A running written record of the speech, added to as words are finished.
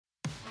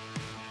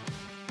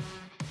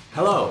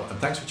Hello, and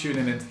thanks for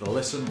tuning in to the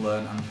Listen,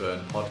 Learn and Burn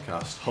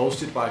podcast,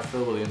 hosted by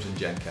Phil Williams and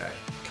Jen Kay,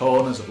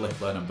 co-owners of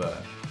Lift, Learn and Burn,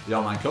 the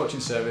online coaching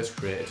service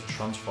created to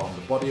transform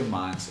the body and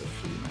minds of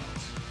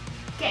females.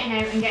 Getting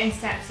out and getting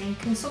steps in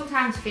can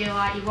sometimes feel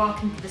like you're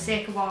walking for the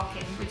sake of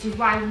walking, which is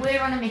why we're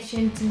on a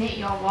mission to make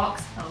your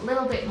walks a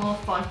little bit more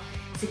fun.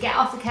 So get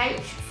off the couch,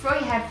 throw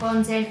your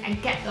headphones in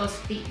and get those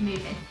feet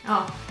moving.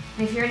 Oh,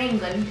 and if you're in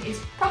England,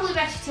 it's probably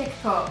best you take a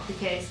coat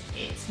because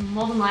it's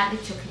more than likely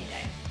chucking it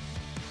down.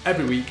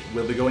 Every week,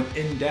 we'll be going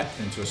in-depth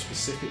into a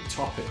specific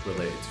topic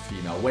related to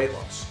female weight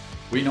loss.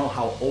 We know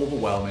how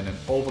overwhelming and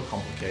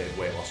overcomplicated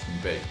weight loss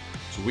can be,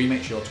 so we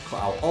make sure to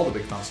cut out all the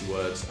big fancy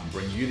words and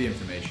bring you the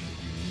information that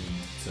you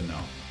need to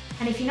know.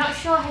 And if you're not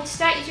sure how to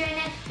start your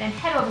journey, then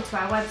head over to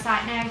our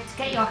website now to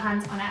get your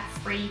hands on our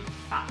free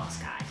fat loss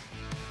guide.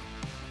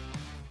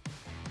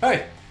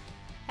 Hey!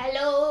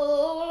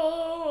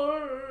 Hello!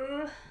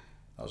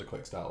 That was a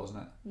quick start,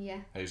 wasn't it? Yeah.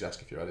 I usually ask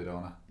if you're ready,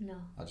 don't I? No.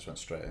 I just went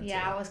straight into it.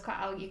 Yeah, I was quite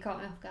out. You caught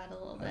me off guard a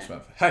little I bit. just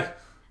went for, hey!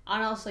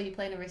 And also, you're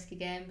playing a risky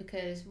game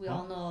because we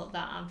all know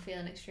that I'm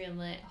feeling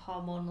extremely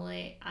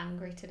hormonally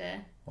angry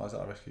today. Why is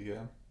that a risky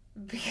game?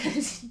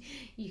 Because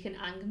you can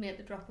anger me at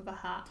the drop of a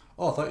hat.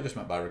 Oh, I thought you just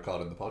meant by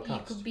recording the podcast.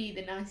 You could be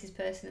the nicest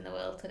person in the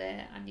world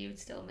today and you would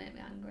still make me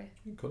angry.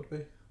 You could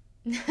be.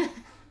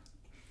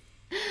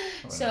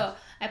 So,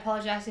 I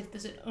apologise if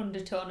there's an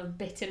undertone of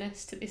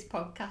bitterness to this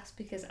podcast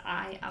because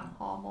I am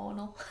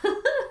hormonal.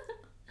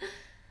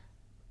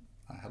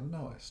 I hadn't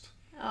noticed.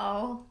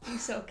 Oh, you're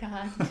so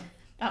kind.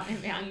 That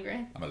made me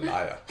angry. I'm a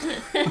liar.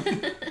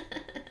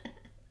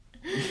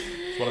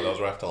 It's one of those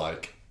where I have to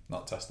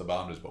not test the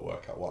boundaries but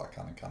work out what I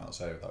can and cannot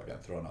say without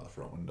getting thrown out the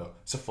front window.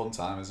 It's a fun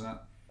time, isn't it?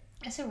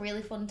 It's a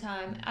really fun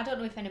time. I don't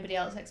know if anybody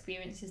else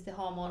experiences the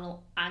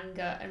hormonal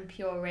anger and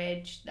pure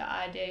rage that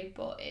I do,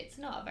 but it's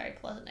not a very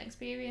pleasant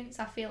experience.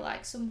 I feel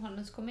like someone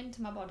has come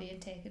into my body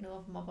and taken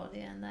over my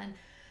body, and then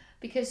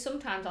because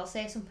sometimes I'll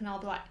say something, I'll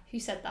be like, who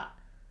said that?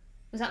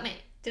 Was that me?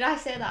 Did I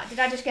say that? Did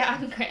I just get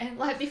angry?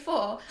 Like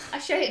before, I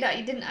shouted at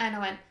you, didn't I? And I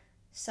went,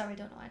 sorry,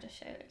 don't know, I just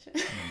shouted.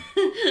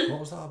 What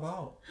was that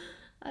about?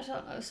 I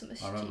don't know, something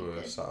stupid. I remember we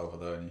were sat over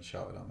there and you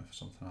shouted at me for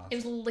something else. It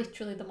was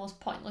literally the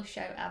most pointless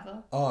shout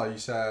ever. Oh, you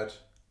said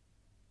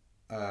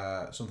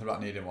something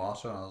about needing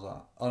water, and I was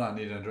like, oh no, I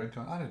need a drink.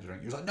 I need a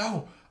drink. He was like,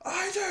 no,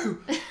 I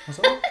do. I was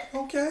like,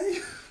 oh, okay,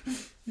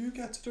 you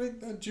get to drink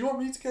then. Do you want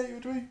me to get you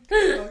a drink?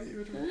 I'll get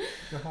you a drink,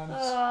 Your Highness.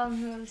 Oh,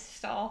 no, it's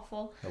just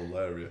awful.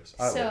 Hilarious.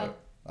 I love it.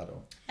 I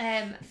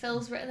don't.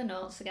 Phil's written the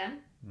notes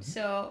again,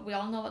 so we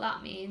all know what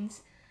that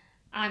means.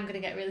 I'm going to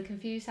get really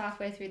confused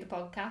halfway through the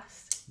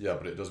podcast. Yeah,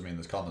 but it does mean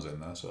there's commas in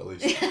there, so at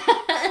least.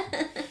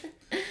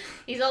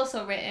 He's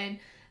also written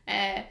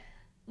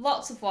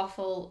lots of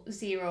waffle,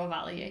 zero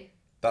value.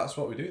 That's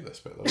what we do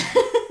this bit though.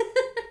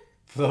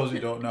 For those who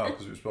don't know,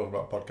 because we've spoken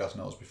about podcast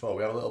notes before,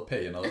 we have a little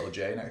P and a little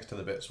J next to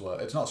the bits where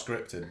it's not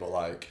scripted,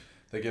 but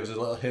they give us a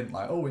little hint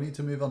oh, we need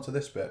to move on to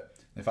this bit.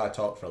 And if I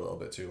talk for a little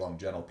bit too long,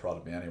 Jen will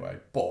prod me anyway.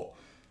 But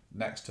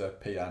next to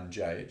P and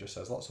J, it just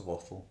says lots of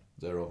waffle,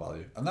 zero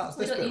value. And that's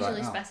this bit right now. We don't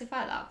usually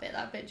specify that bit.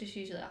 That bit just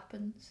usually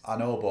happens. I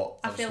know, but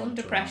I feel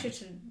under pressure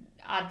to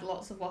add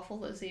lots of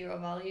waffle at zero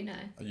value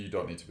now. You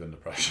don't need to be under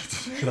pressure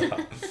to do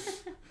that.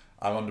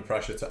 I'm under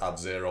pressure to add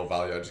zero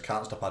value. I just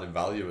can't stop adding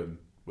value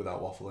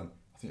without waffling.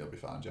 I think you'll be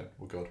fine, Jen.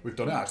 We're good. We've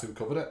done it, actually. We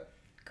covered it.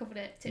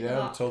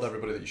 Yeah, we told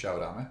everybody that you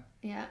shouted at me.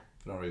 Yeah.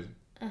 For no reason.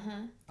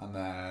 And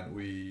then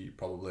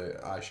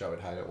I shouted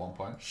hey at one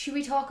point. Should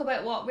we talk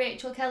about what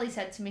Rachel Kelly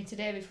said to me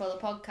today before the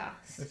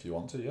podcast? If you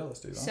want to, yeah, let's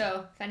do that.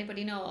 So, if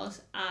anybody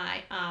knows,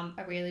 I am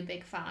a really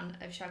big fan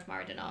of Shaj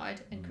Maridanoid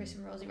and Chris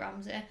and Rosie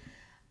Ramsey.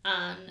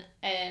 And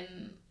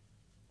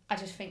I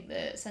just think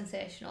they're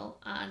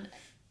sensational and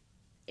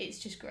it's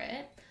just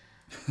great.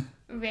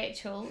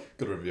 Rachel...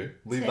 Good review.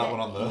 Leave that one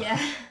on there.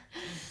 Yeah.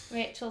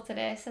 Rachel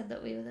today said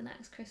that we were the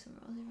next Chris and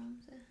Rosie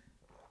Ramsey.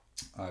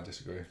 I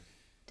disagree.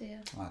 Do you?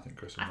 I think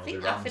Chris and Rosie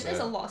Ramsey I think there's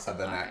a lot of are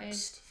the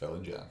next Phil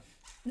and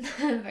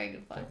Jen. Very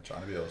good point.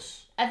 Trying to be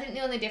us. I think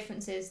the only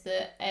difference is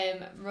that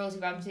Rosie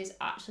Ramsey is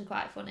actually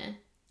quite funny.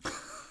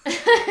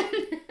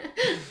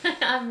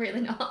 I'm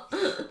really not.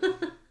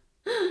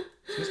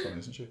 She's funny,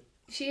 isn't she?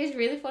 She is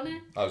really funny.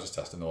 I was just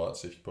testing the water to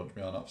see if you punched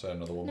me or not, saying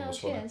another woman was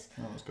funny. Is.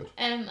 Oh, that's good.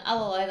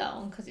 I'll allow that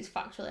one because it's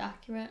factually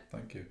accurate.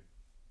 Thank you.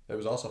 It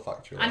was also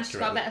factually accurate. And she's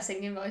got a better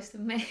singing voice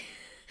than me.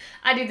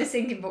 I do the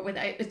singing but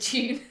without the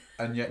tune.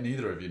 And yet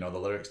neither of you know the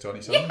lyrics to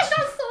any songs. Yeah, that's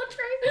so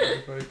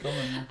true. Very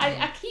common.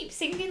 I keep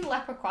singing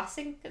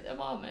Leprequassing at the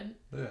moment.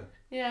 Yeah.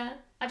 Yeah.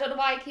 I don't know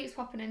why it keeps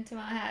popping into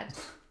my head.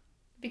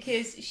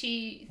 Because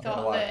she thought I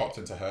don't know why it popped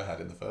into her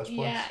head in the first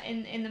place. Yeah,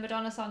 in the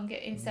Madonna song,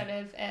 instead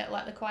of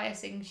let the choir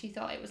sing, she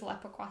thought it was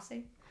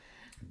Leprequassing.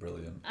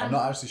 Brilliant. I'm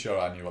not actually sure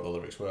I knew what the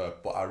lyrics were,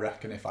 but I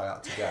reckon if I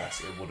had to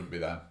guess, it wouldn't be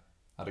them.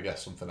 I'd have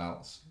guessed something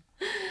else.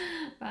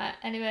 Right,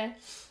 anyway.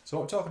 So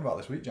what we're talking about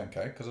this week, Jen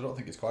Kay? Because I don't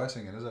think it's choir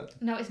singing, is it?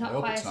 No, it's not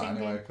choir singing. I hope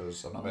it's not anyway,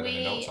 because I've not made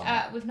any notes on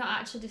it. We've not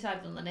actually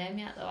decided on the name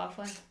yet, though, have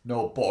we?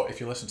 No, but if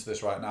you listen to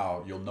this right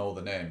now, you'll know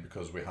the name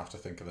because we have to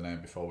think of the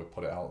name before we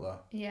put it out there.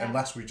 Yeah.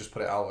 Unless we just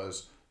put it out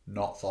as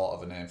not thought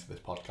of a name for this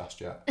podcast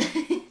yet.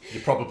 You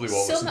probably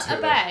won't listen to Something it.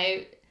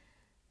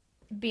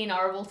 about being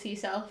horrible to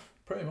yourself.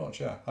 Pretty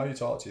much, yeah. How you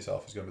talk to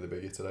yourself is going to be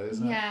the biggie today,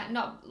 isn't it? Yeah,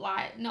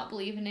 not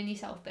believing in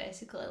yourself,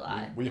 basically.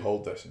 Like, We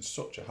hold this in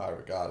such a high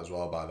regard as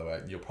well, by the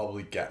way. You'll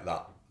probably get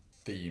that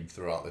theme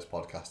throughout this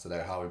podcast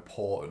today, how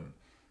important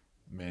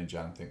me and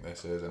Jen think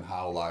this is, and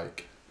how,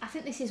 like... I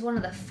think this is one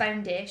of the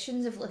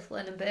foundations of Lift,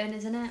 Learn and Burn,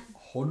 isn't it?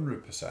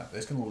 100%.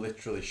 It's going to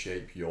literally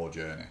shape your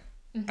journey.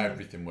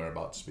 Everything we're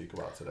about to speak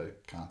about today,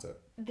 can't it?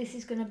 This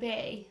is going to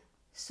be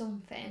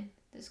something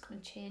that's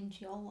going to change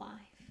your life.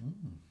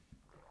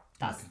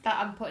 That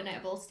I'm putting out a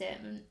bold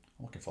statement.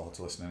 I'm looking forward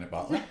to listening it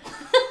back then.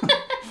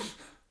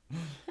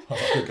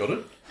 I got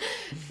it.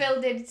 Phil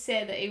did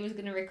say that he was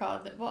going to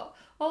record that, but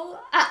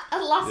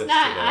last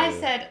night I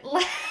said,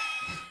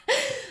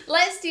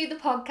 let's do the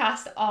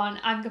podcast on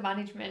anger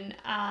management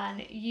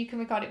and you can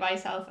record it by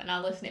yourself and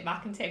I'll listen it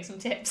back and take some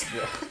tips.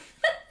 Yeah.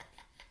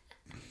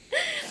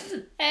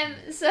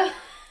 So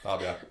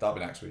That'll be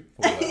next week.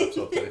 We'll do that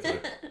episode 33.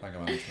 Anger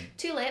management.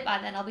 too late by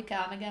then, I'll be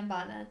calm again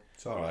by then.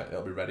 It's alright,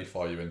 it'll be ready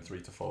for you in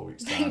 3 to 4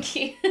 weeks' time. Thank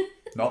you.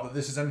 Not that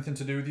this has anything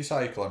to do with your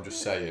cycle, I'm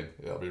just saying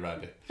it'll be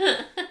ready.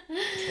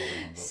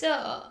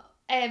 So,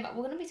 we're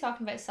going to be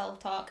talking about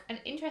self-talk. An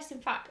interesting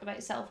fact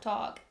about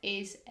self-talk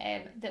is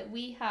that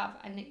we have,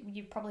 and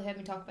you've probably heard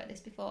me talk about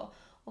this before,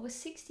 over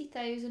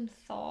 60,000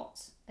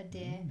 thoughts a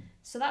day.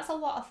 So that's a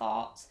lot of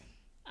thoughts.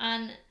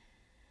 And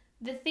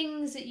the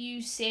things that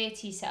you say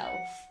to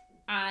yourself,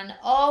 and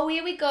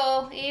here we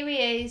go, here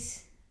he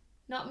is,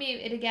 not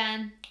muted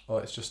again. Oh,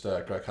 it's just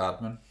Greg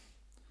Hardman.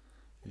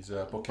 He's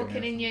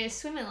booking in your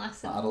swimming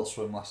lessons. Adult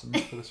swim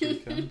lessons for this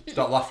weekend.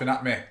 Stop laughing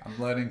at me. I'm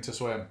learning to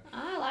swim.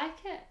 I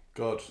like it.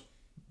 Good.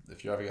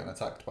 If you're ever getting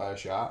attacked by a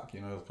shark, you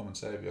know he'll come and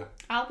save you.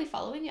 I'll be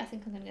following you. I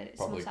think I'm going to get it.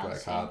 Probably sometime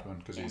Greg soon. Hardman,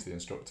 because he's the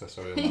instructor,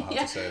 so he'll know how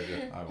to save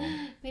you. I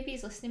won't. Maybe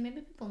he's listening.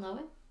 Maybe people know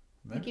him.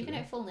 They're giving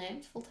out full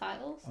names, full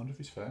titles. I wonder if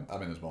he's famous. I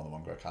mean, there's more than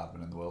one Greg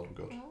Hardman in the world.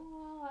 We're good.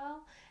 Oh,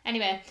 well.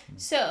 Anyway,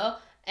 so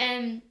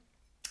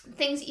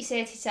things that you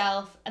say to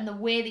yourself and the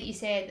way that you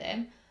say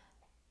them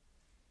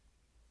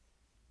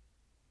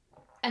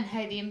and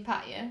how they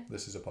impact you.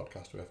 This is a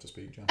podcast we have to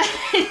speak, Jen.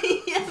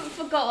 I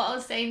forgot what I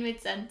was saying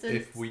mid-sentence.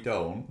 If we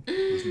don't,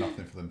 there's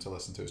nothing for them to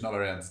listen to. It's not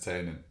very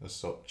entertaining as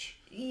such.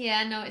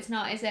 Yeah, no, it's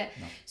not, is it?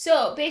 No.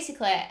 So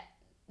basically,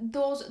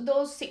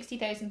 those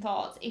 60,000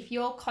 thoughts, if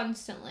you're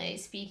constantly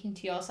speaking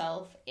to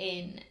yourself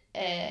in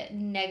a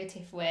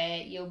negative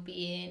way, you're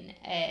being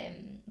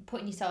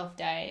putting yourself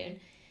down,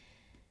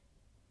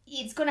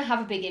 it's going to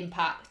have a big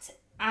impact.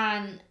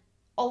 And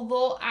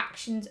although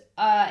actions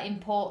are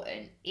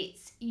important,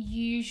 it's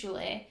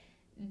usually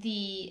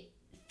the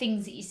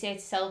things that you say to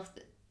yourself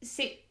that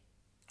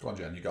Go on,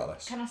 Jen, you got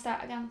this. Can I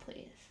start again,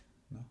 please?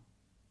 No.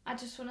 I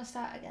just want to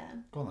start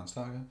again. Go on then,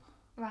 start again.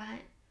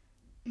 Right.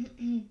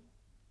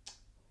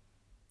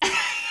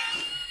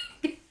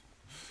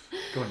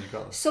 Go on, you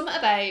got this. Something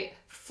about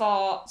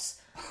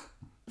thoughts.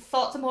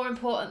 Thoughts are more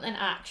important than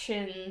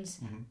actions.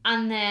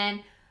 And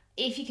then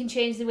if you can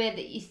change the way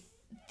that you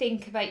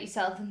think about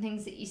yourself and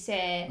things that you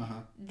say,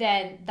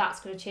 then that's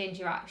going to change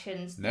your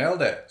actions.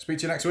 Nailed it. Speak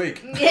to you next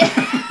week. Yeah.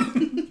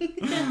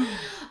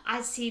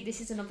 I see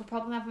this is another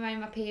problem I have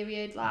around my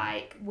period,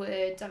 like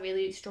words. I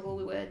really struggle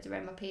with words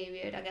around my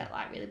period. I get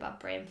like really bad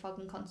brain fog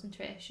and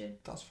concentration.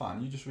 That's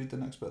fine. You just read the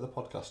next bit of the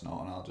podcast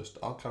now, and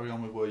I'll carry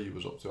on with where you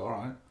was up to. All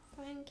right.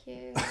 Thank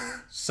you.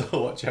 So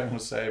what Jen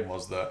was saying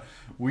was that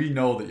we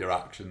know that your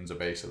actions are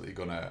basically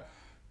gonna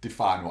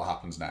define what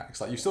happens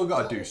next. Like you've still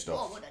got to do stuff.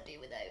 What would I do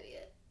without you?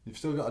 You've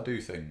still got to do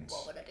things.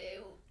 What would I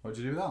do? What'd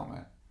you do without me?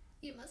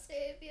 You my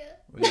saviour.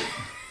 Well,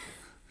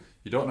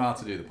 you don't know how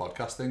to do the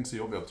podcast thing, so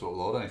you won't be able to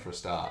upload any for a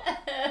start.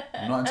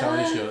 I'm not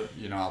entirely sure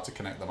you know how to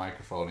connect the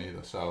microphone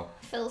either, so...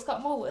 Phil's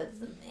got more words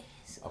than me.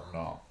 So. I'm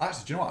not.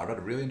 Actually, do you know what? I read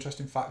a really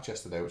interesting fact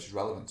yesterday which is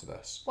relevant to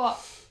this.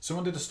 What?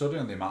 Someone did a study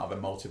on the amount of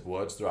emotive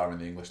words there are in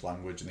the English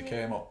language, and they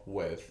came up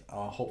with,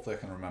 hopefully I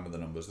can remember the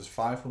numbers, there's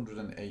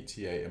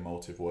 588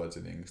 emotive words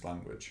in the English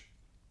language,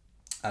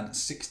 and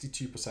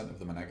 62% of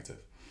them are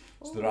negative.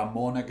 So there are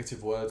more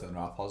negative words than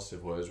there are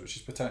positive words, which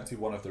is potentially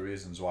one of the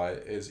reasons why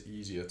it is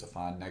easier to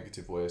find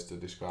negative ways to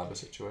describe a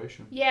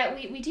situation. Yeah,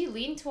 we do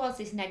lean towards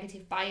this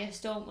negative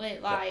bias, don't we?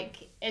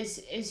 Like, as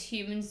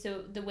humans,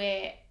 the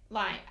way,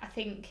 like, I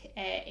think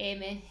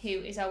Amy, who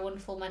is our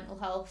wonderful mental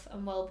health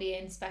and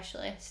wellbeing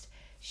specialist,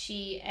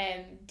 she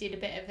did a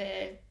bit of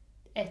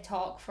a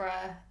talk for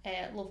our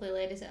lovely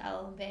ladies at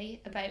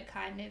LMB about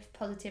kind of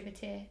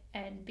positivity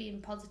and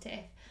being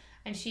positive.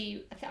 And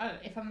she,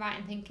 if I'm right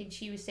in thinking,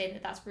 she was saying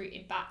that that's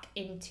rooted back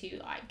into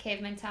like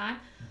caveman time,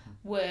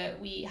 where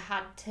we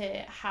had to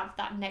have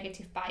that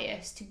negative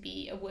bias to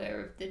be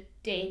aware of the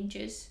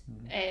dangers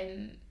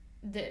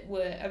that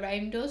were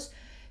around us.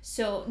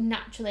 So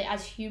naturally,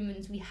 as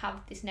humans, we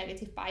have this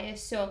negative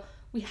bias. So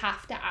we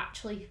have to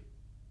actually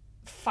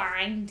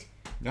find...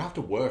 You have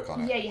to work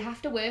on it. Yeah, you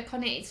have to work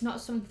on it. It's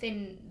not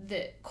something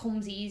that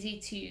comes easy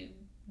to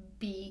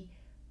be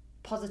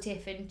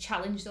positive and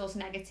challenge those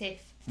negative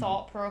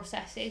thought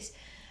processes,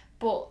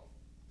 but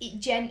it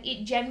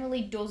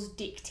generally does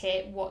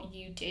dictate what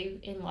you do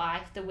in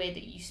life, the way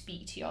that you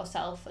speak to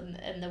yourself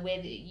and the way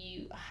that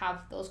you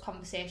have those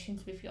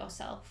conversations with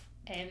yourself.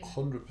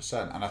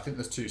 100%. And I think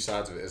there's two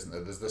sides of it, isn't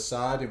there? There's the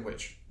side in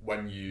which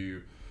when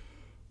you,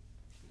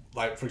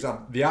 like, for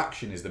example, the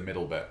action is the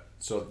middle bit.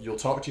 So you'll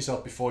talk to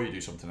yourself before you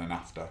do something and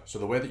after. So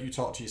the way that you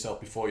talk to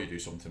yourself before you do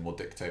something will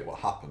dictate what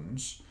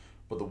happens.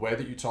 But the way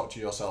that you talk to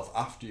yourself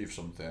after you've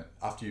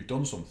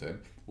done something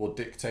will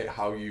dictate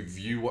how you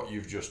view what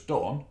you've just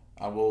done,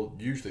 and will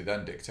usually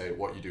then dictate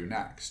what you do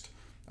next.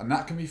 And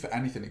that can be for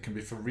anything. It can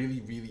be for really,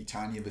 really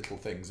tiny little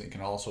things. It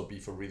can also be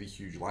for really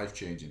huge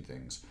life-changing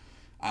things.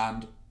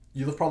 And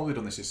you'll have probably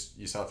done this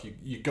yourself.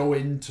 You go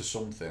into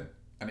something,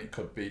 and it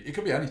could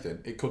be anything.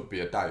 It could be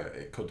a diet.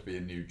 It could be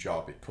a new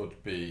job. It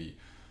could be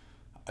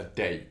a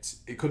date.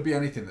 It could be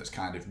anything that's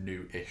kind of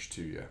new-ish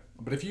to you.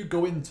 But if you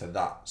go into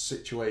that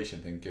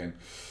situation thinking,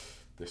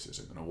 this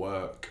isn't going to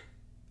work,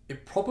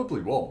 it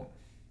probably won't.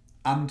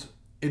 And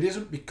it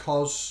isn't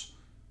because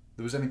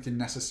there was anything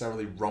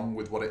necessarily wrong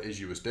with what it is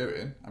you was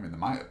doing. I mean, there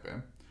might have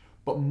been.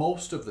 But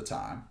most of the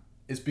time,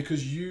 it's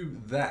because you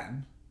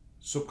then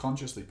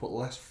subconsciously put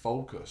less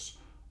focus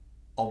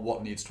on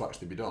what needs to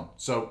actually be done.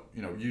 So,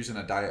 using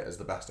a diet as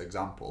the best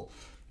example,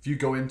 if you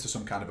go into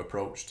some kind of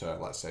approach to,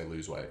 let's say,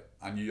 lose weight,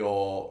 and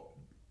your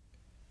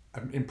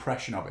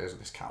impression of it is,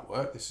 this can't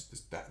work,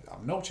 I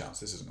have no chance,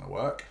 this isn't going to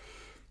work,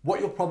 what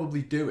you'll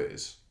probably do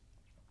is,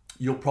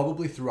 you'll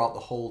probably throughout the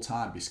whole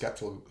time be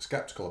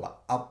skeptical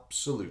about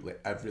absolutely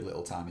every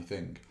little tiny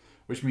thing,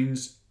 which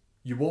means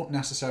you won't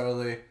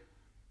necessarily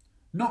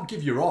not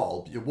give your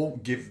all, but you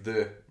won't give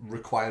the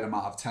required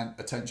amount of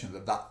attention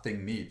that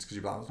thing needs, because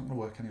you're like, it's not going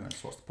to work anyway,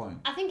 so what's the point?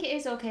 I think it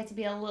is okay to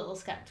be a little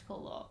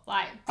sceptical though.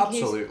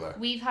 Absolutely.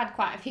 We've had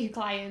quite a few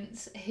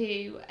clients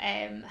who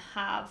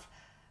are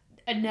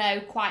now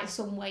quite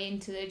some way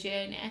into their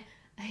journey,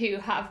 who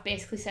have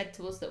basically said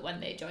to us that when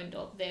they joined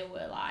up, they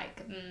were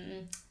like,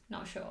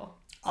 not sure.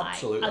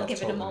 Absolutely. I'll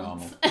give it a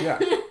month. Yeah.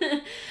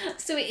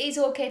 So it is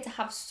okay to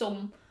have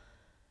some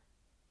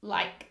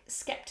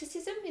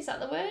skepticism, is that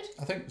the word?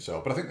 I think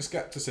so, but I think the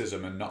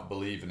skepticism and not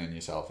believing in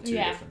yourself are two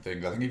Yeah. different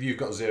things. I think if you've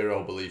got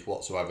zero belief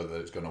whatsoever that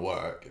it's going to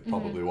work, it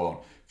probably won't.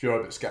 If you're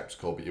a bit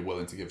skeptical but you're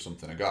willing to give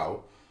something a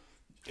go,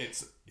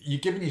 you're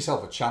giving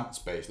yourself a chance,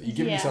 basically. You're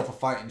giving yourself a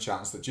fighting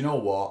chance that, you know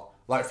what,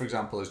 like for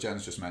example, as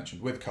Jen's just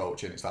mentioned, with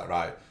coaching, it's like,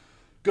 right,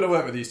 going to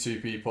work with these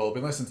two people,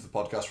 been listening to the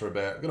podcast for a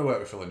bit, going to work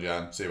with Phil and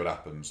Jen, see what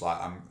happens. Like,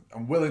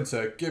 I'm willing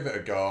to give it a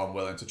go, I'm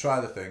willing to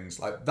try the things.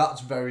 Like, that's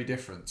very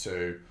different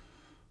to,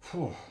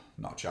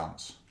 not a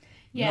chance.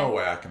 Yeah. No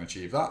way I can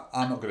achieve that.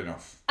 I'm not good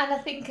enough. And I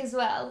think as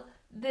well,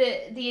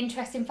 the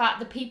interesting fact,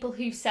 the people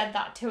who said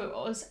that to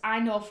us,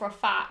 I know for a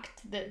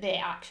fact that they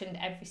actioned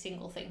every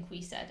single thing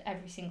we said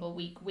every single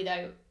week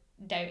without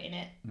doubting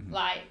it.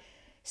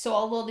 So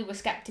although they were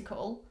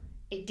skeptical,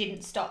 it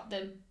didn't stop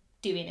them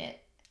doing it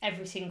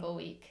every single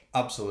week.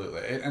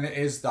 Absolutely. And it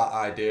is that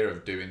idea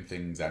of doing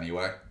things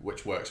anyway,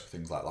 which works for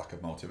things like lack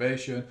of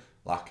motivation,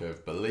 lack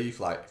of belief.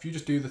 Like, if you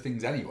just do the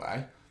things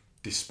anyway,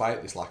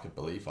 despite this lack of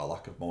belief or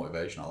lack of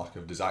motivation or lack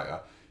of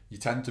desire, you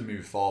tend to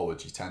move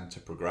forward, you tend to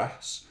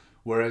progress.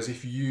 Whereas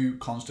if you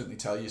constantly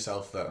tell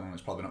yourself that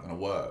it's probably not going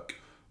to work,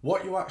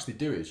 what you actually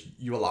do is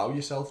you allow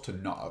yourself to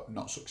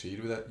not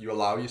succeed with it. You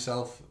allow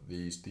yourself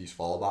these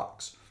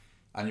fallbacks,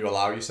 and you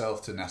allow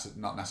yourself to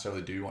not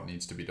necessarily do what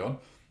needs to be done.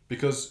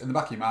 Because in the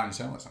back of your mind, you're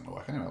saying, well, it's not going to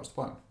work anyway, what's the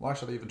point? Why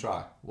should I even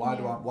try? Why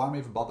am I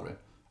even bothering?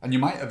 And you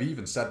might have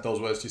even said those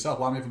words to yourself,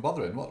 why am I even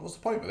bothering? What's the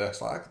point with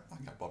this? Like, I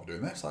can't bother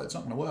doing this, it's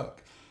not going to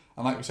work.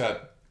 And like we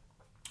said,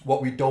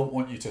 what we don't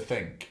want you to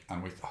think,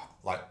 and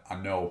I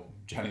know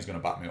Jenny's going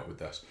to back me up with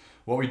this,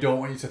 what we don't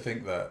want you to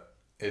think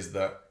is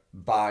that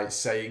by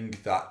saying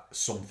that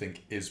something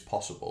is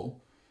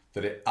possible,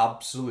 that it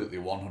absolutely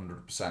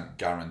 100%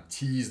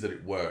 guarantees that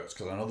it works.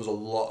 Because I know there's a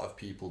lot of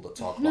people that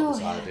talk about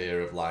this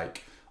idea of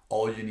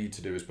all you need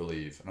to do is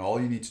believe, and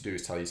all you need to do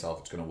is tell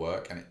yourself it's going to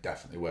work, and it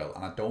definitely will.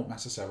 And I don't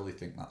necessarily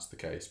think that's the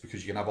case,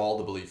 because you can have all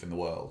the belief in the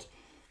world.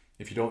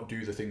 If you don't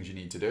do the things you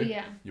need to do,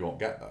 you won't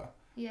get there.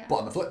 Yeah. But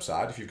on the flip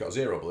side, if you've got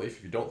zero belief,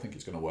 if you don't think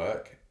it's going to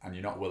work, and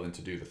you're not willing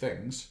to do the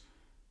things,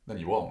 then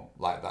you won't.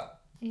 Like that,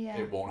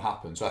 it won't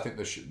happen. So I think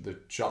the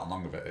short and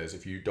long of it is,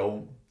 if you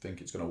don't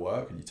think it's going to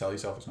work, and you tell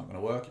yourself it's not going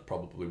to work, it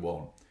probably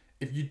won't.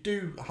 If you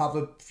do have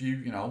a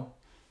few,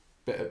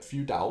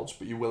 few doubts,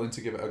 but you're willing to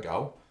give it a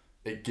go,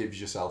 it gives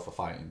yourself a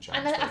fighting chance.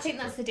 And I think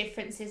that's the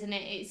difference, isn't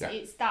it?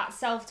 It's that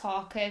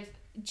self-talk of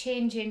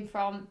changing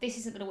from, this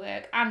isn't going to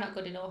work, I'm not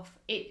good enough,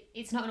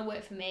 it's not going to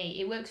work for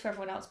me, it works for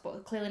everyone else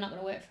but clearly not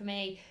going to work for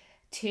me,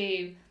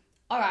 to,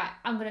 alright,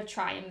 I'm going to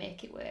try and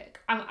make it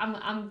work,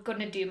 I'm going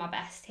to do my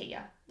best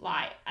here.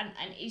 And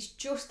it's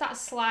just that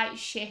slight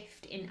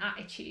shift in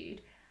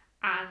attitude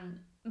and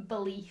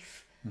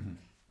belief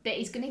that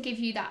is going to give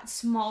you that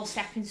small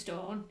stepping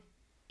stone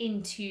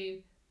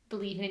into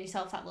believing in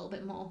yourself that little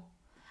bit more.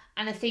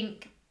 And I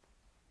think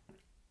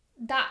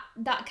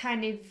that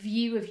kind of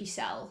view of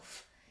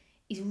yourself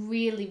is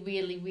really,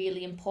 really,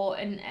 really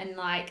important. And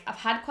I've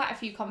had quite a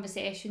few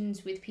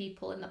conversations with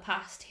people in the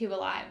past who are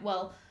like,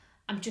 well,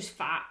 I'm just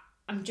fat.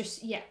 I'm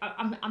just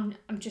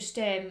I'm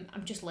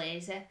just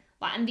lazy.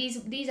 Like, and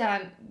these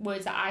aren't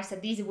words that I've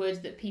said. These are words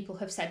that people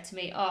have said to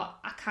me. Oh,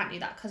 I can't do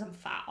that because I'm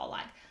fat, or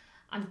like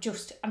I'm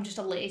just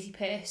a lazy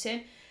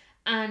person.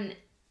 And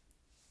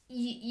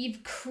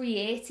you've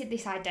created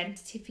this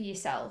identity for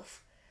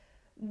yourself,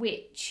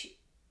 which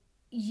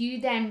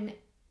you then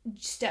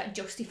start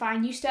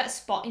justifying. You start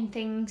spotting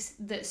things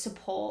that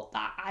support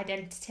that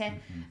identity,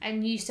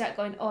 and you start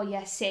going, oh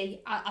yeah,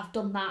 see, I've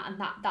done that, and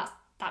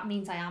that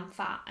means I am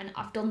fat, and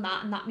I've done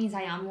that, and that means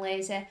I am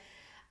lazy.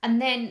 And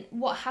then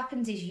what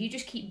happens is you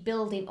just keep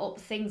building up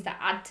things that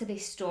add to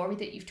this story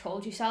that you've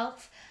told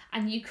yourself,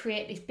 and you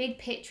create this big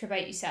picture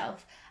about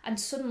yourself, and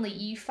suddenly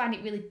you find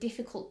it really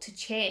difficult to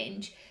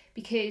change,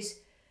 because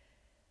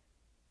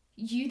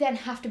you then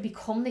have to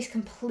become this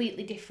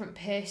completely different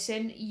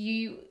person.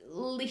 You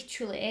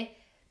literally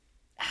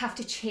have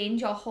to change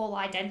your whole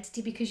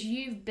identity, because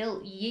you've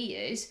built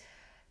years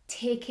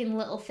taking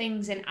little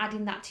things and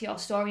adding that to your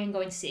story and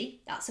going,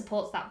 see, that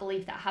supports that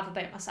belief that I have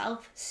about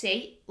myself.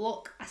 See,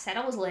 look, I said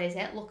I was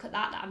lazy. Look at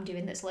that I'm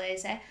doing that's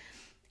lazy.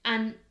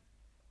 And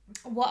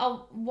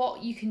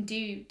what you can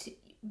do to,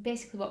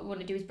 basically what we want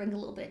to do is bring a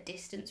little bit of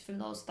distance from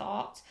those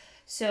thoughts.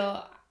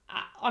 So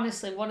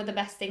honestly, one of the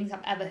best things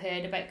I've ever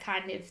heard about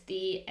kind of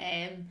the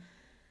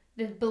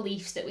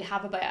beliefs that we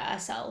have about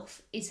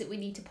ourselves is that we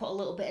need to put a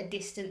little bit of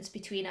distance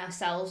between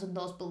ourselves and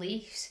those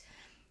beliefs.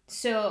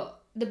 So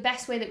the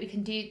best way that we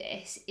can do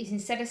this is,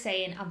 instead of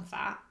saying I'm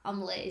fat, I'm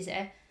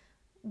lazy,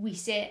 we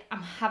say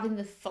I'm having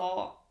the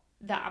thought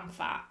that I'm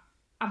fat,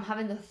 I'm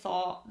having the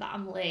thought that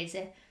I'm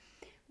lazy.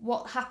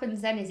 What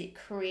happens then is it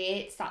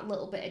creates that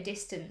little bit of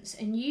distance,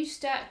 and you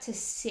start to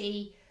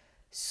see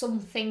some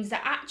things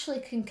that actually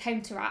can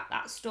counteract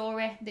that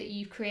story that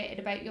you've created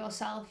about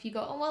yourself. You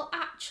go, oh, well,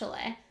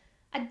 actually,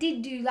 I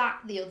did do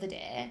that the other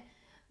day.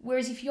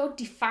 Whereas if you're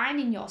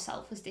defining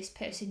yourself as this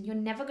person, you're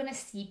never going to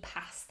see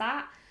past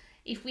that.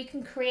 If we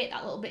can create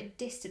that little bit of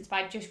distance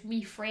by just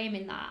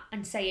reframing that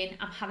and saying,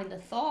 I'm having the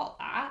thought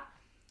that,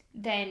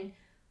 then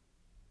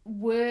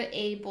we're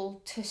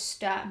able to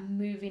start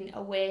moving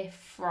away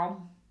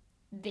from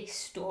this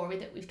story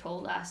that we've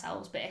told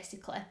ourselves,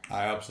 basically.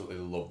 I absolutely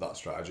love that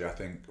strategy. I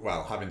think,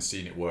 well, having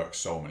seen it work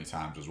so many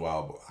times as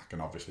well, but I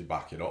can obviously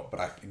back it up, but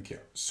I think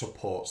it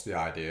supports the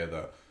idea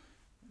that,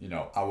 you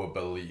know, our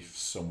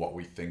beliefs and what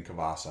we think of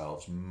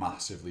ourselves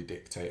massively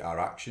dictate our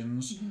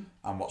actions.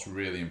 And what's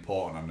really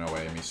important, I know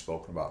Amy's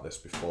spoken about this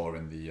before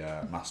in the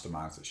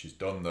masterminds that she's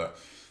done, that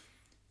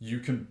you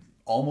can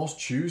almost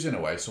choose, in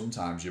a way,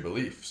 sometimes your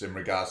beliefs, in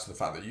regards to the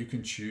fact that you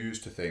can choose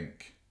to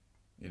think,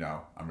 you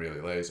know, I'm really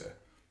lazy.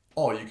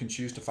 Or you can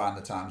choose to find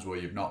the times where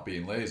you've not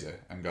been lazy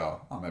and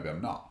go, oh, maybe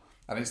I'm not.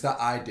 And it's that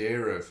idea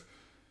of,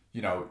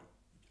 you know,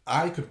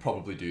 I could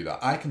probably do that.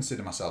 I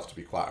consider myself to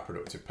be quite a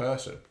productive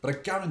person. But I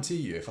guarantee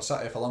you, if I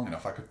sat here for long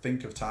enough, I could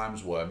think of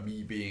times where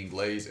me being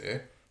lazy,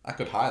 I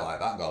could highlight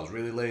that and go, I was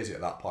really lazy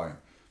at that point.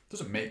 It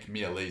doesn't make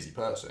me a lazy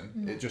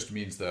person. It just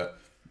means that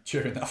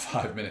during that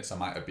 5 minutes, I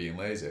might have been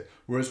lazy.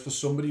 Whereas for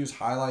somebody who's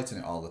highlighting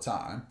it all the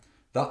time,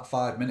 that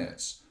 5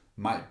 minutes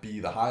might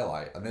be the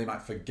highlight, and they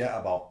might forget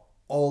about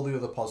all the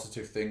other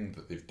positive things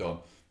that they've done.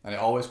 And it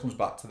always comes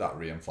back to that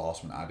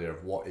reinforcement idea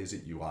of what is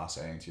it you are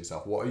saying to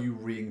yourself? What are you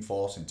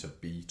reinforcing to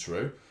be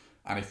true?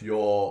 And if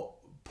you're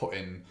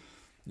putting,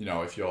 you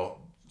know, if you're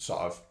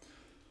sort of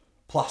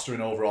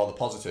plastering over all the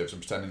positives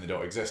and pretending they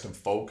don't exist and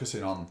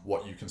focusing on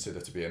what you consider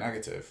to be a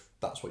negative,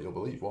 that's what you'll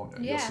believe, won't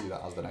you? Yeah. You'll see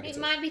that as the negative. It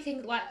might be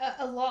things like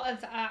a lot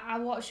of... I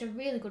watched a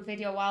really good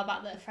video a while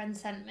back that a friend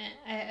sent me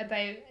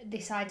about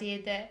this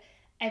idea that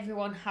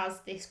everyone has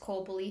this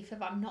core belief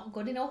of I'm not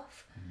good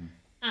enough.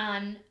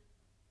 And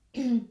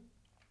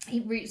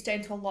it roots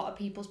down to a lot of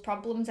people's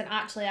problems. And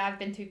actually, I've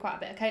been through quite a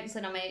bit of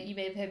counselling. You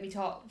may have heard me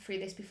talk through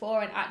this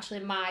before, and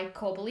actually my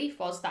core belief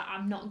was that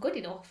I'm not good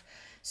enough.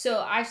 So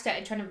I've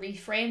started trying to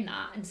reframe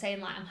that and saying,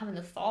 like, I'm having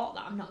the thought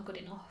that I'm not good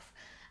enough.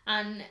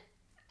 And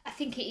I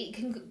think it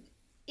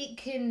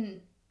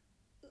can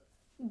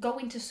go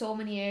into so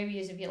many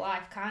areas of your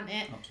life, can't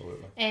it?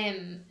 Absolutely.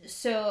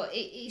 So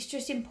it's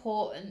just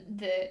important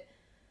that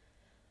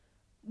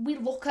we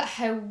look at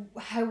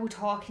how we're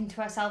talking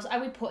to ourselves.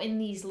 Are we putting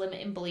these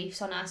limiting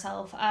beliefs on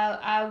ourselves?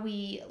 Are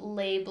we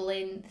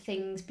labelling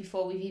things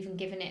before we've even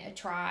given it a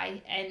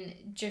try, and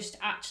just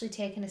actually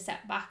taking a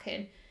step back?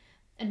 And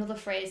another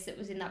phrase that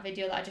was in that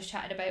video that I just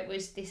chatted about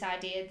was this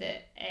idea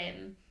that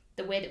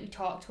the way that we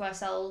talk to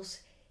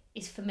ourselves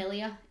is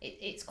familiar.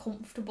 It's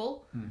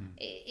comfortable.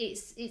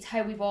 It's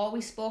how we've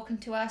always spoken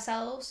to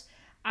ourselves,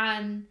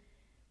 and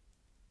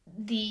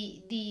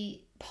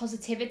the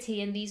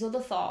positivity and these other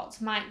thoughts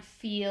might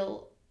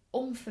feel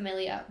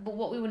unfamiliar, but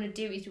what we want to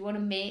do is we want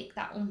to make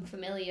that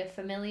unfamiliar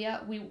familiar.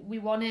 We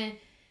want to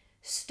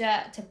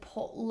start to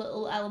put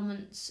little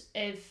elements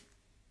of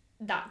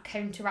that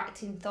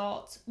counteracting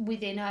thoughts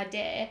within our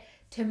day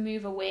to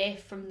move away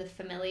from the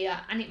familiar.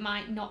 And it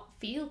might not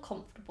feel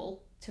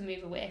comfortable to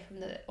move away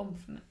from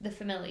the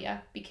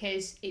familiar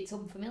because it's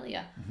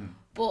unfamiliar.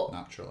 But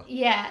naturally,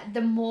 yeah,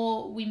 the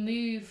more we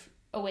move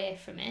away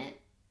from it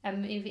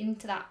and move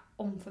into that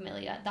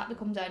unfamiliar. That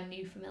becomes our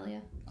new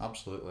familiar.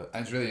 Absolutely.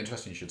 And it's really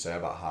interesting you should say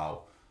about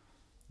how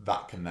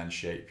that can then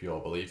shape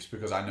your beliefs,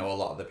 because I know a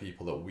lot of the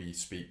people that we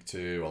speak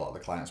to, a lot of the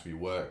clients we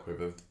work with,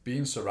 have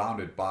been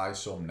surrounded by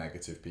some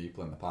negative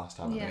people in the past,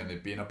 haven't they? And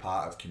they've been a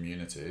part of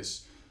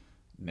communities,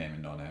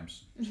 naming no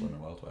names, Slimming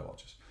World Weight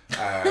Watchers,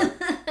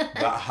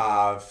 that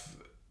have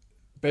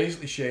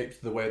basically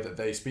shaped the way that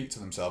they speak to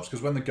themselves.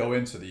 Because when they go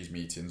into these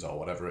meetings or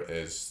whatever it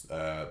is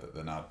that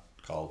they're now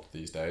called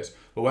these days,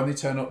 but when they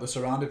turn up, they're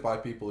surrounded by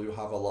people who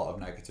have a lot of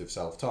negative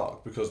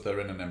self-talk, because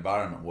they're in an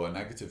environment where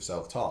negative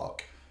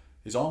self-talk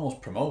is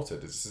almost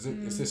promoted. It's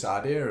this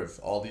idea of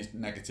all these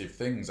negative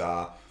things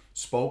are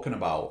spoken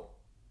about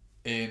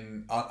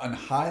and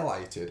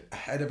highlighted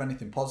ahead of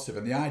anything positive.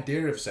 And the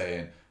idea of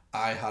saying,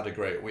 I had a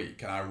great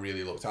week and I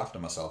really looked after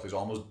myself, is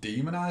almost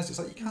demonized. It's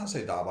like, you can't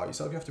say that about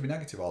yourself. You have to be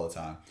negative all the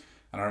time.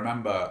 And I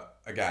remember,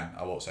 again,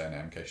 I won't say her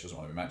name in case she doesn't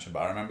want to be mentioned,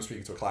 but I remember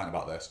speaking to a client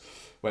about this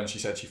when she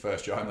said she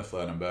first joined the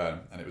Flirn and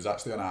Burn, and it was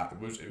actually it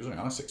was only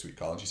on a 6-week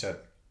call, and she said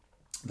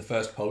the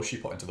first post she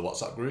put into the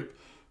WhatsApp group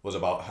was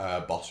about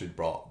her boss who'd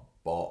brought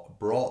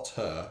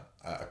her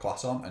a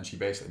croissant, and she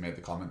basically made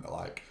the comment that,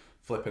 like,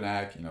 flipping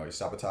egg, he's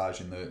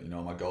sabotaging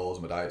my goals,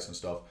 my diets and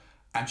stuff.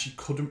 And she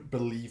couldn't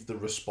believe the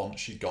response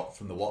she got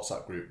from the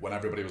WhatsApp group when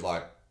everybody was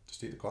like,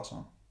 just eat the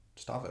croissant,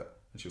 just have it.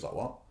 And she was like,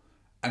 what?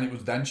 And it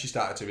was then she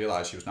started to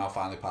realise she was now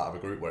finally part of a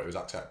group where it was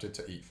accepted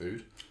to eat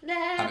food.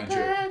 And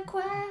enjoy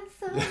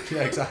croissant.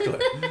 Yeah, exactly.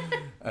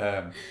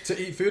 To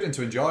eat food and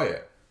to enjoy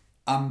it.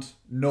 And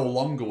no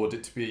longer would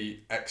it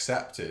be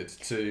accepted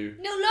to...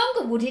 No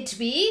longer would it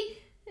be.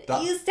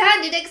 You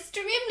sounded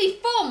extremely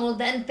formal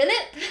then,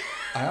 Philip.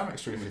 I am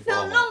extremely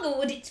formal. No longer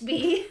would it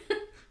be.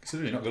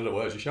 Considering you're not good at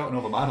words, you're shouting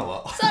over mine a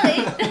lot.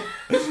 Sorry.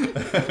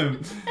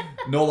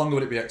 No longer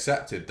would it be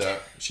accepted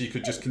that she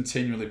could just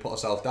continually put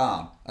herself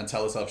down and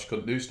tell herself she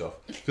couldn't do stuff.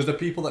 Because the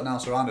people that now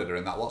surrounded her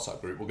in that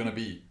WhatsApp group were going to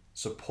be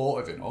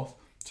supportive enough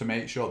to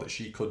make sure that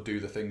she could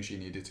do the things she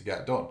needed to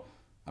get done.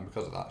 And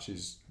because of that,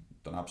 she's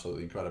done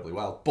absolutely incredibly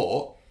well.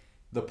 But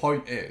the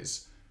point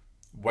is,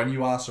 when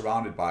you are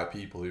surrounded by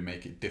people who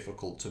make it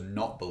difficult to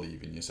not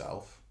believe in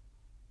yourself,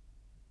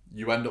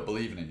 you end up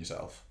believing in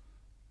yourself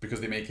because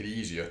they make it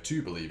easier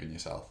to believe in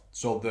yourself.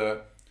 So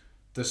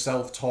the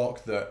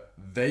self-talk that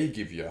they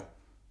give you,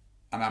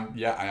 and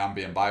I am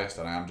being biased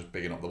and I am just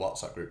bigging up the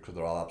WhatsApp group because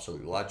they're all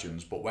absolute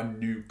legends, but when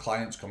new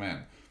clients come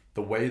in,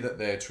 the way that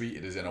they're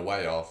treated is in a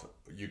way of,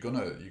 you're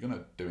gonna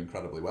do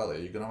incredibly well here,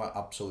 you're gonna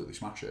absolutely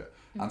smash it.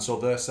 Mm-hmm. And so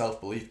their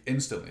self-belief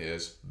instantly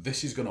is,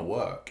 this is gonna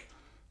work.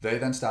 They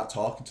then start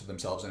talking to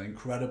themselves in an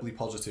incredibly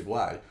positive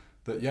way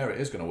that, yeah, it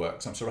is going to work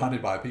because I'm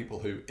surrounded by people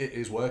who it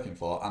is working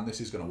for and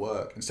this is going to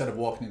work. Instead of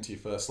walking into your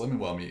first Slimming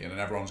World meeting and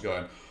everyone's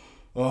going,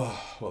 oh,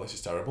 well, this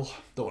is terrible.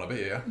 Don't want to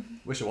be here.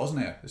 Wish I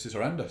wasn't here. This is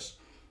horrendous.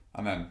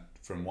 And then,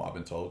 from what I've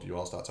been told, you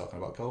all start talking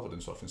about COVID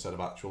and stuff instead of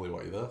actually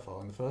what you're there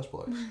for in the first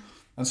place.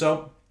 And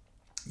so,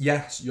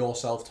 yes, your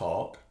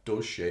self-talk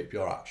does shape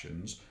your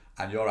actions,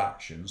 and your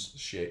actions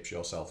shapes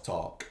your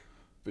self-talk.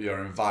 But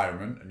your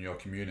environment and your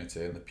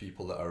community and the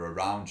people that are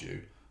around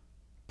you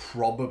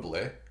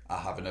probably are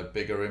having a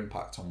bigger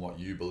impact on what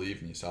you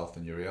believe in yourself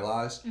than you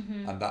realise.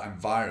 Mm-hmm. And that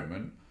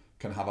environment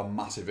can have a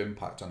massive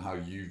impact on how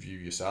you view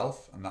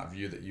yourself, and that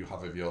view that you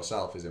have of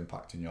yourself is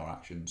impacting your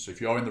actions. So if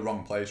you're in the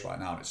wrong place right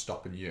now and it's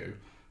stopping you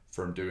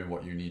from doing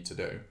what you need to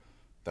do,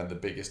 then the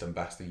biggest and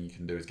best thing you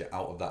can do is get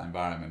out of that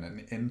environment and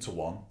into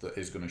one that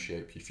is going to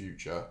shape your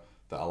future,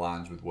 that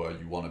aligns with where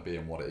you want to be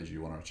and what it is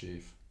you want to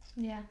achieve.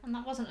 Yeah, and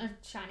that wasn't a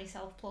shiny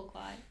self-plug,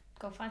 like,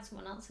 go find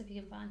someone else if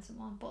you can find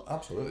someone. But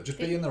absolutely, just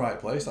be in the right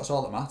place, that's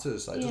all that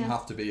matters. Like, it doesn't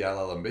have to be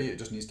LLB, it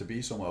just needs to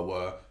be somewhere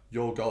where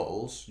your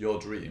goals, your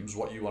dreams,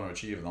 what you want to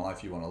achieve in the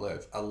life you want to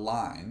live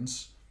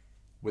aligns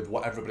with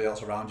what everybody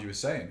else around you is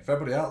saying. If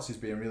everybody else is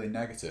being really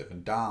negative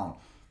and down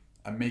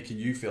and making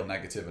you feel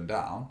negative and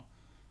down,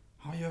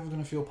 how are you ever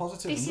going to feel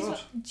positive and good? This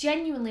is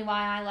genuinely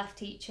why I left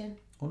teaching.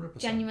 100%.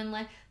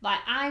 Genuinely. Like,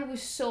 I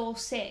was so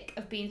sick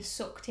of being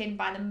sucked in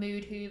by the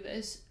mood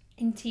hoovers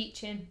in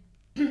teaching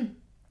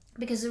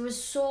because there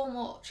was so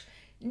much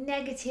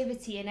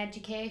negativity in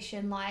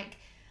education. Like,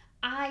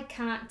 I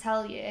can't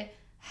tell you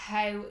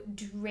how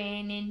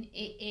draining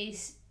it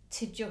is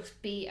to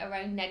just be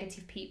around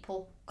negative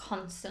people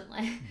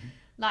constantly. Mm-hmm.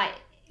 Like,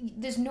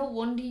 there's no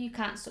wonder you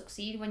can't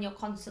succeed when you're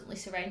constantly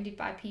surrounded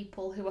by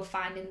people who are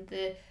finding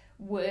the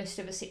worst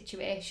of a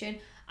situation.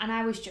 And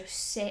I was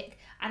just sick,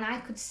 and I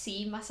could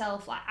see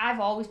myself, like, I've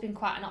always been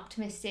quite an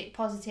optimistic,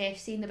 positive,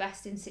 seeing the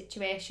best in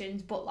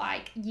situations, but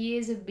like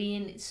years of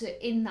being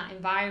in that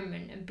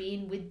environment and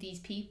being with these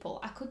people,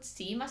 I could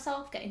see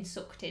myself getting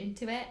sucked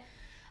into it.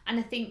 And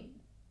I think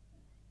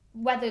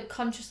whether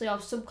consciously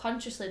or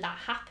subconsciously that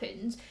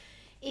happens,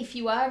 if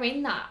you are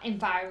in that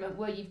environment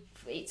where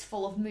it's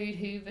full of mood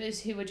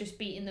hoovers who are just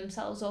beating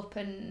themselves up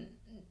and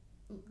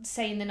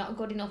saying they're not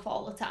good enough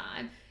all the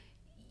time,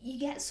 you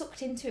get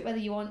sucked into it whether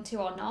you want to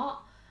or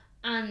not.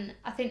 And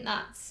I think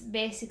that's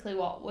basically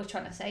what we're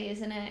trying to say,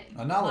 isn't it?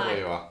 And now like, where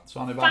you are.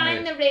 Surrounded by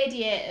find the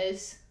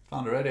radiators.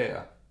 Found a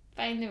radiator.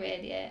 Find the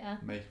radiator.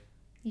 Me.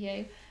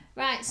 You.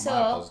 Right, so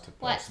positive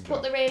let's person, put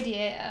Joe. the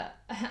radiator.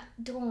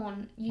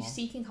 Dawn, you're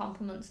seeking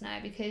compliments now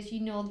because you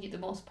know you're the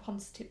most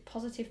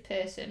positive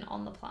person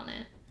on the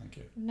planet. Thank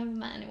you. I've never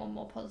met anyone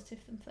more positive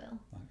than Phil.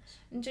 Thanks.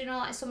 And do you know,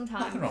 like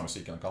sometimes Nothing wrong with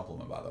seeking a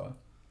compliment, by the way.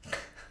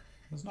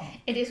 There's not.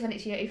 it is when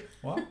it's you.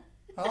 What?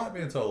 I like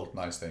being told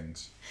nice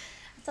things.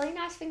 I tell you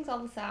nice things all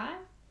the time.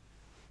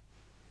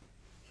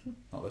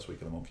 Not this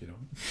week of the month, you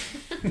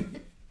know.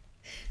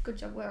 Good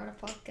job we're on a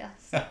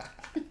podcast.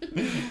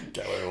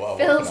 Get away with what I want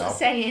Phil's now.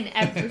 saying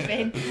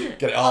everything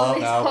Get it all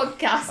on out this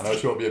now. podcast. I know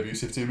she won't be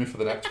abusive to me for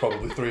the next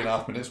probably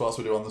 3.5 minutes whilst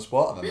we do on the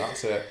spot, and then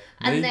that's it.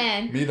 And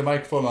then- me, the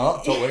microphone, my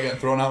laptop, we're getting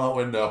thrown out that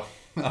window.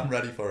 I'm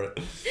ready for it.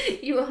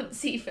 You won't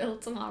see Phil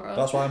tomorrow.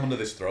 That's why I'm under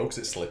this throw, because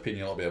it's slipping.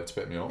 You'll not be able to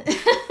pick me up.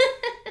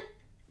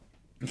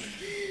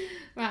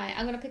 Right,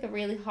 I'm going to pick a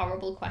really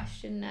horrible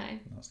question now.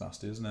 That's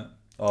nasty, isn't it?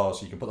 Oh,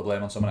 so you can put the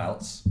blame on someone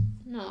else?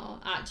 No,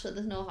 actually,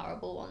 there's no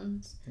horrible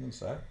ones. I was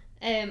going to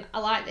say. I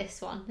like this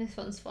one. This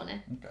one's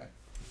funny. Okay.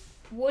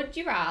 Would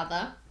you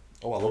rather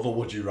Oh, I love a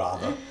would you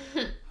rather.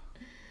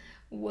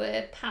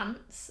 wear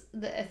pants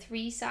that are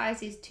 3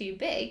 sizes too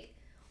big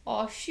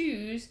or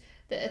shoes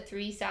that are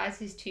 3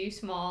 sizes too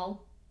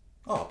small?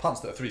 Oh,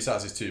 pants that are 3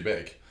 sizes too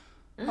big.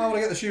 How would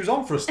I get the shoes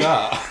on for a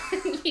start?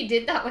 You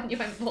did that when you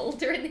went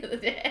bouldering the other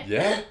day.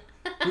 Yeah.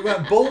 We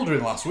went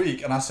bouldering last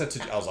week, and I said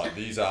to, I was like,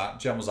 these are,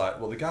 Jen was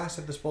like, well, the guy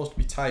said they're supposed to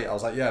be tight. I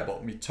was like, yeah,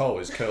 but my toe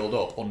is curled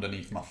up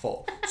underneath my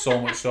foot.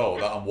 So much so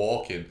that I'm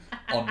walking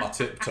on my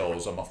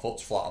tiptoes and my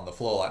foot's flat on the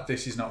floor. Like,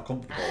 this is not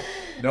comfortable.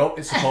 No,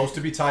 it's supposed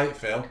to be tight,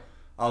 Phil.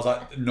 I was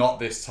like, not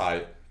this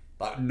tight.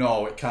 Like,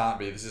 no, it can't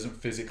be. This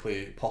isn't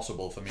physically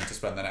possible for me to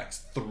spend the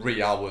next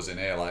 3 hours in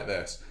here like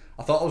this.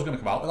 I thought I was going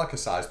to come out with like a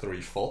size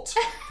 3 foot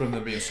from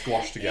them being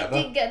squashed together.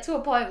 It did get to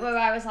a point where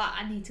I was like,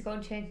 I need to go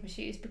and change my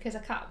shoes because I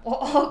can't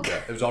walk.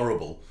 Yeah, it was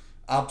horrible.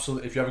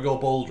 Absolutely. If you ever go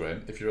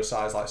bouldering, if you're a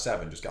size like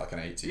 7, just get like an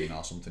 18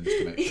 or something just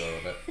to make sure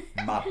of it.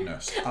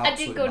 Madness. I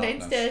did go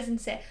madness. downstairs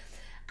and say,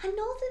 I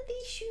know that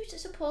these shoes are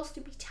supposed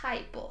to be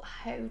tight, but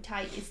how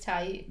tight is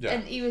tight? Yeah.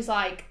 And he was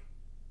like,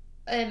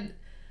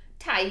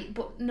 tight,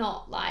 but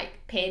not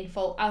like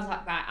painful. I was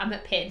like, right, I'm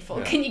at painful.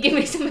 Yeah. Can you give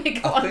me some bigger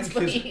ones, I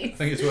please?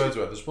 think his words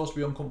were, they're supposed to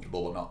be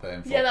uncomfortable but not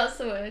painful. Yeah, that's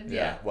the word.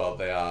 Yeah. Well,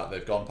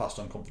 they've gone past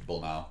uncomfortable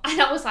now. And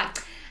I was like,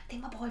 I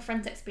think my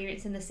boyfriend's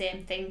experiencing the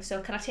same thing,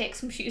 so can I take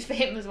some shoes for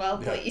him as well,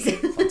 please? Yeah.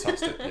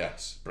 Fantastic.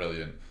 Yes.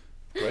 Brilliant.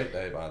 Great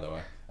day, by the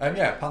way.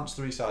 Yeah, pants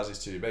 3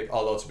 sizes too big.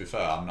 Although, to be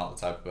fair, I'm not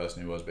the type of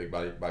person who wears big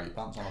baggy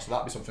pants on, so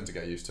that'd be something to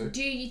get used to.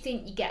 Do you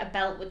think you get a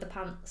belt with the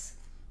pants?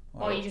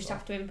 Or you just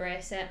have to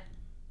embrace it?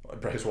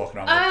 Brace walking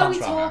around with Are pants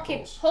we around my talking,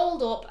 ankles.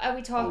 hold up, are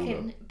we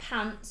talking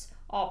pants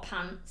or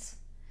pants?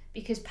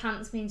 Because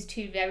pants means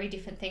 2 very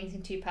different things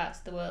in 2 parts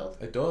of the world.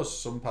 It does.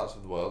 Some parts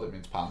of the world, it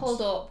means pants.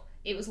 Hold up,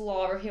 it was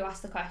Laura who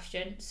asked the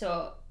question,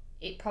 so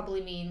it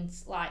probably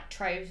means like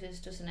trousers,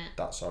 doesn't it?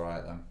 That's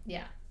alright then.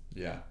 Yeah.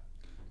 Yeah.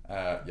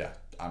 Yeah,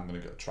 I'm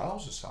going to go.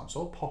 Trousers sound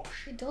so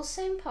posh. It does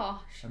sound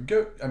posh. I'm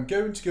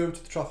going to go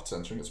to the Trafford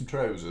Centre and get some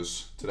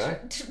trousers today.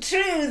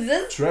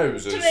 Trousers?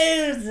 Trousers.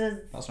 Trousers.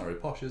 That's not very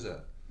posh, is it?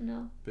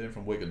 No. Being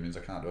from Wigan means I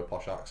can't do a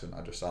posh accent.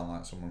 I just sound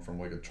like someone from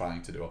Wigan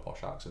trying to do a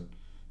posh accent.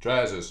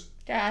 Trousers.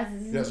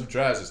 Trousers. Get some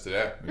trousers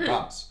today. And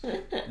pants.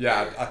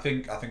 Yeah, I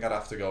think I'd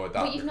have to go with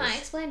that. But you've not because,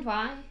 explained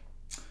why.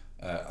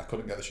 I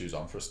couldn't get the shoes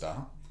on for a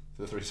start.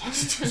 The 3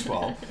 sizes too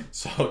small.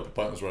 So the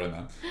point was wearing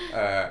them.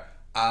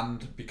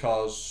 And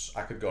because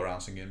I could go around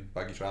singing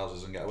baggy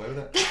trousers and get away with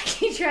it.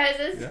 Baggy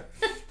trousers. Yeah.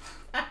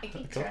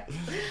 Baggy trousers.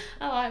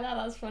 I like that,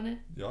 that's funny.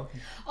 Yeah.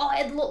 Oh,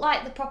 it looked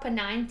like the proper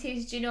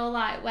 90s. Do you know,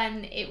 like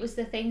when it was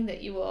the thing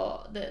that you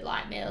wore, that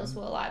like males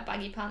wore like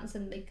baggy pants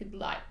and they could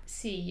like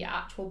see your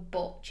actual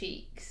butt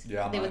cheeks.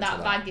 Yeah, I'm they not were that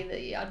into that. baggy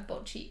that you had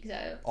butt cheeks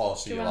out. Or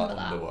see Do you your like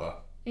remember that? underwear.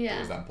 Yeah. That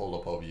was then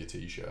pulled up over your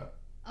t-shirt.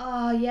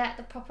 Oh yeah,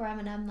 the proper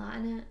Eminem, that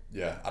innit?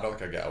 Yeah, I don't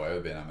think I'd get away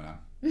with being Eminem.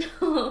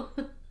 No.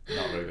 I'm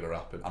not very good at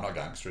rapping. I'm not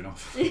gangster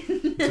enough.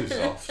 Too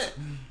soft.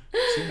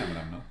 Seen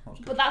Eminem now. That was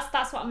good. But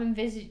that's what I'm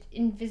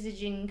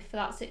envisaging for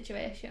that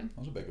situation.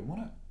 That was a big one,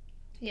 wasn't it?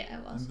 Yeah,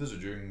 it was.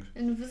 Envisaging.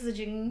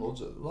 Envisaging. A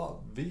lot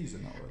of V's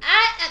in that word.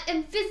 I am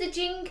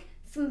envisaging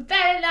some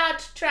very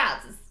large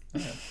trousers.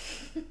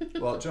 Yeah.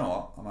 Well, do you know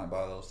what? I might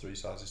buy those 3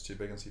 sizes too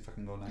big and see if I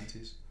can go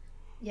 90s.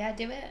 Yeah,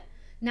 do it.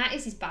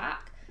 90s is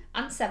back,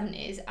 and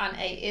 70s and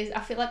 80s. I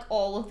feel like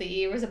all of the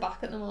eras are back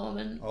at the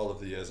moment. All of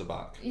the years are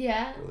back.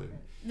 Yeah. Brilliant.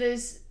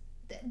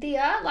 They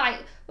are,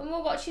 like, when we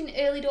were watching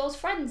Early Doors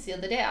Friends the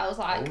other day, I was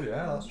like, Oh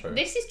yeah, that's true.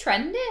 this is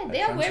trendy.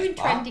 They are Friends is wearing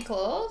back. trendy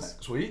clothes.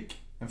 Next week.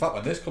 In fact,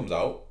 when this comes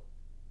out,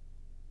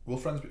 will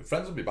Friends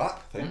will be back,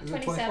 I think. Is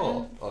it 27.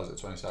 24? Or is it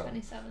 27?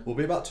 27. We'll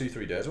be about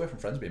 2-3 days away from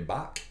Friends being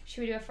back.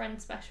 Should we do a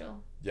Friends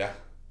special? Yeah.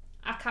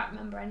 I can't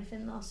remember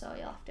anything though, so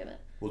you'll have to do it.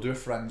 We'll do a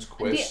Friends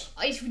quiz.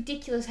 It's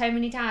ridiculous how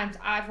many times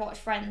I've watched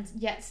Friends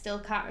yet still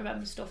can't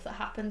remember stuff that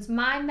happens.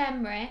 My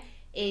memory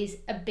is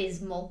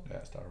abysmal. Yeah,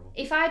 it's terrible.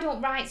 If I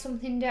don't write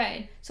something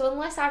down, so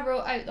unless I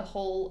wrote out the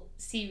whole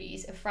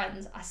series of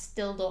Friends, I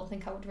still don't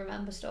think I would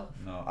remember stuff.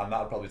 No, and that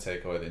would probably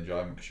take away the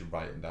enjoyment because you're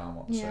writing down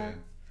what they're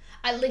saying.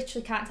 I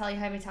literally can't tell you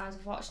how many times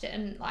I've watched it,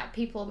 and like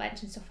people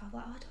mention stuff, I'm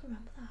like, oh, I don't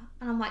remember that,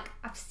 and I'm like,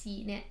 I've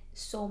seen it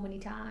so many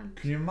times.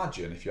 Can you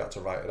imagine if you had to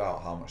write it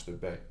out, how much there'd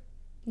be?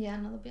 Yeah,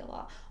 no, there'd be a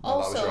lot. No,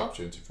 Also, that was your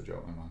opportunity for a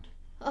joke, never mind.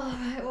 Oh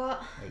right,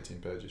 what? 18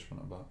 pages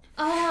front and back.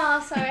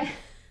 Oh, sorry.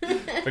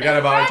 Forget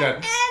about it, Jen.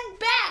 And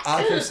back.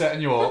 I keep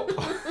setting you up.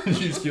 You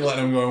just keep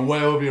letting them go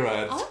way over your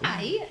head. All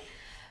right.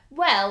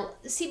 Well,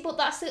 see, but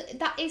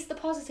that is the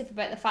positive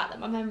about the fact that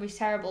my memory's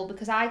terrible,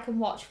 because I can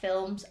watch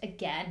films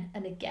again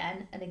and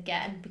again and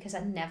again because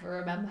I never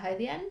remember how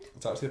they end.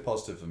 It's actually a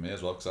positive for me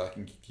as well, because I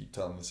can keep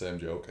telling the same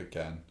joke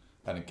again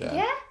and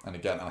again and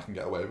again, and I can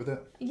get away with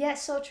it. Yeah,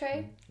 so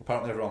true.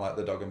 Apparently everyone liked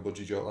the dog and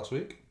budgie joke last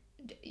week.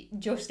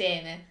 Just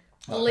Amy.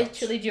 That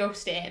Literally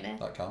counts. just Amy.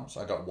 That counts.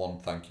 I got one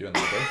thank you and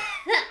that'll do.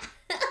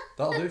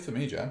 That'll do for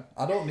me, Jen.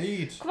 I don't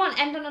need... Come on,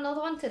 end on another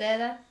one today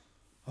then.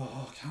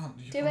 Oh, I can't.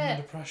 You Do put me it.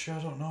 under pressure.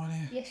 I don't know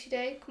any. Yes, you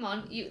do. Come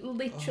on. You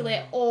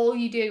literally, all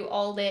you do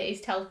all day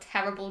is tell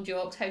terrible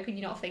jokes. How can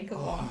you not think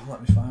of one?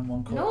 Let me find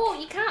one quick. No,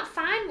 you can't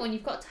find one.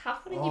 You've got to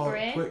have one in your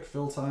brain. Quick,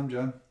 fill time,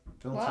 Jen.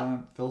 Fill What?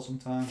 time. Fill some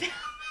time.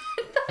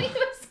 I thought you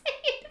were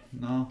saying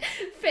No.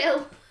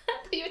 Phil.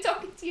 I thought you were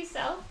talking to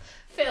yourself.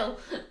 Phil.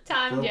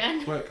 Time, Fill,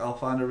 Jen. quick, I'll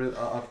find a real...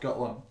 I've got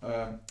one.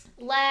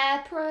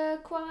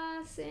 Leprechaun.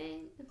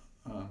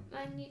 Oh.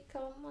 When you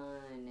come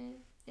on,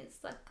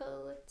 it's like a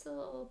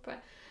little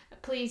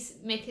Please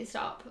make it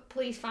stop.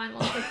 Please find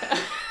one quicker.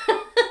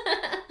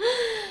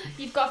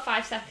 You've got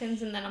 5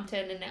 seconds and then I'm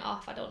turning it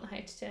off. I don't know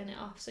how to turn it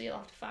off, so you'll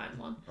have to find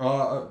one.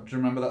 Do you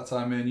remember that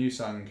time me and you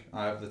sang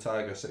I Have the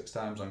Tiger 6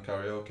 times on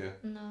karaoke?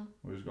 No.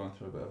 We was going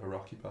through a bit of a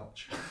rocky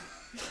patch.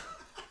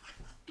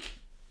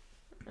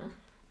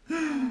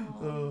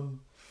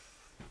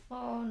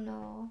 Oh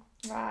no.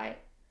 Right.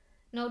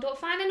 No, don't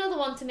find another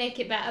one to make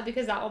it better,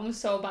 because that one was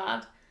so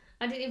bad.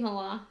 I didn't even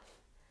laugh.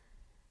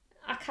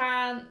 I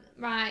can't.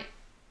 Right.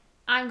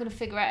 I'm going to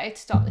figure out how to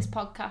stop this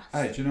podcast.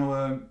 Hey, do you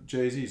know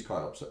Jay-Z's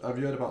quite upset? Have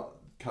you heard about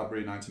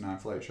Cadbury 99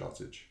 flake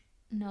shortage?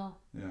 No.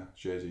 Yeah,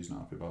 Jay-Z's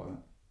not happy about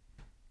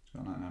it. He's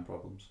got 99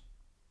 problems.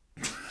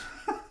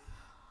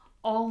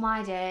 Oh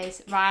my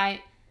days.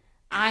 Right.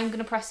 I'm going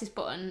to press this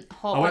button.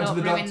 Hope I went to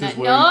don't the ruin doctor's it.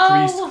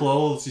 wearing creased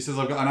clothes. He says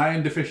I've got an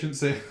iron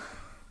deficiency.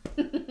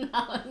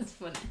 That was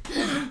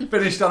funny.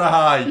 Finished on a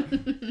high.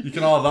 You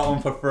can order that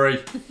one for free.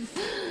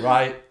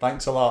 Right,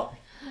 thanks a lot.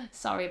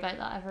 Sorry about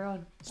that,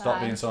 everyone. Stop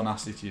Bye. being so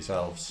nasty to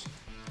yourselves.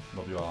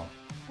 Love you all.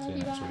 See you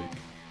next week.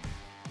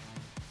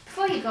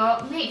 Before you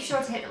go, make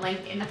sure to hit the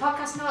link in the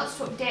podcast notes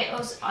to update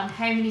us on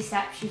how many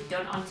steps you've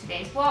done on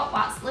today's walk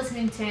whilst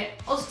listening to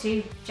us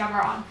two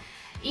jabber on.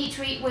 Each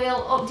week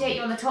we'll update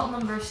you on the total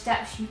number of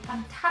steps you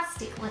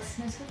fantastic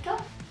listeners have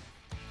done.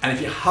 And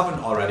if you haven't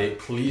already,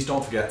 please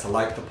don't forget to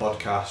like the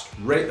podcast,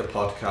 rate the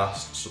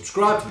podcast,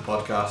 subscribe to the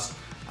podcast,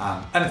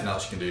 and anything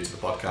else you can do to the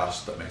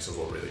podcast that makes us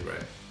look really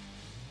great.